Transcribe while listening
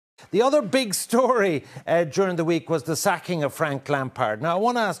The other big story during the week was the sacking of Frank Lampard. Now, I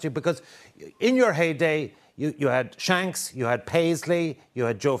want to ask you, because in your heyday, you had Shanks, you had Paisley, you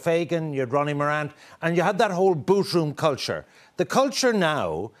had Joe Fagan, you had Ronnie Whelan, and you had that whole boot room culture. The culture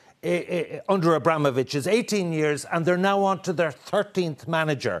now, under Abramovich, is 18 years, and they're now on to their 13th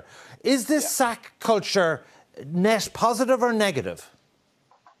manager. Is this sack culture net positive or negative?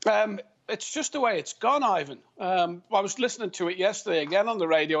 It's just the way it's gone, Ivan. I was listening to it yesterday again on the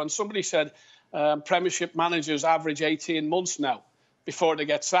radio, and somebody said Premiership managers average 18 months now before they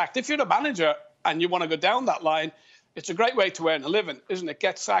get sacked. If you're a manager and you want to go down that line, it's a great way to earn a living, isn't it?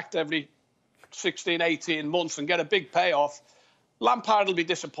 Get sacked every 16, 18 months and get a big payoff. Lampard will be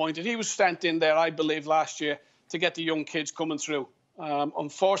disappointed. He was sent in there, I believe, last year to get the young kids coming through.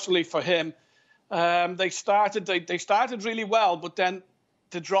 Unfortunately for him, they started really well, but then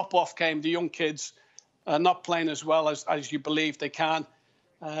the drop-off came. The young kids not playing as well as you believe they can.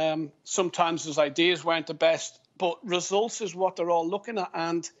 Sometimes his ideas weren't the best, but results is what they're all looking at,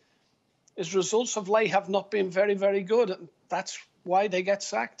 and his results of late have not been very, very good. And that's why they get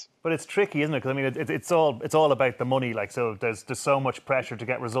sacked. But it's tricky, isn't it? Because I mean, it's all about the money. Like, so there's so much pressure to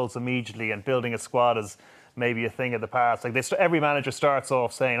get results immediately, and building a squad is maybe a thing of the past. Like, every manager starts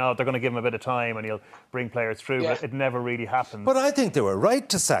off saying, "Oh, they're going to give him a bit of time and he'll bring players through," but it never really happens. But I think they were right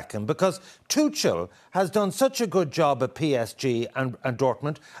to sack him, because Tuchel has done such a good job at PSG and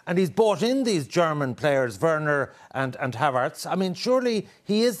Dortmund, and he's brought in these German players, Werner and Havertz. I mean, surely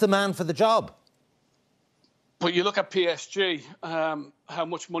he is the man for the job. But you look at PSG, how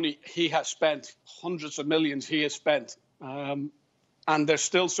much money he has spent, hundreds of millions he has spent. And they're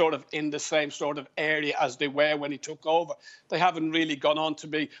still sort of in the same sort of area as they were when he took over. They haven't really gone on to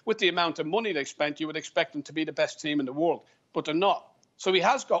be, with the amount of money they spent, you would expect them to be the best team in the world, but they're not. So he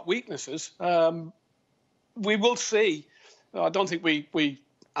has got weaknesses. We will see. I don't think we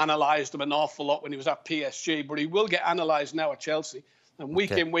analysed him an awful lot when he was at PSG, but he will get analysed now at Chelsea. And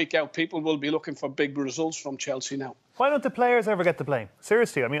week in, week out, people will be looking for big results from Chelsea now. Why don't the players ever get the blame?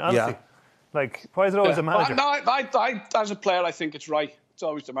 Seriously, I mean, honestly. Like, why is it always a manager? No, as a player, I think it's right. It's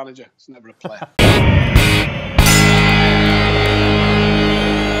always the manager. It's never a player.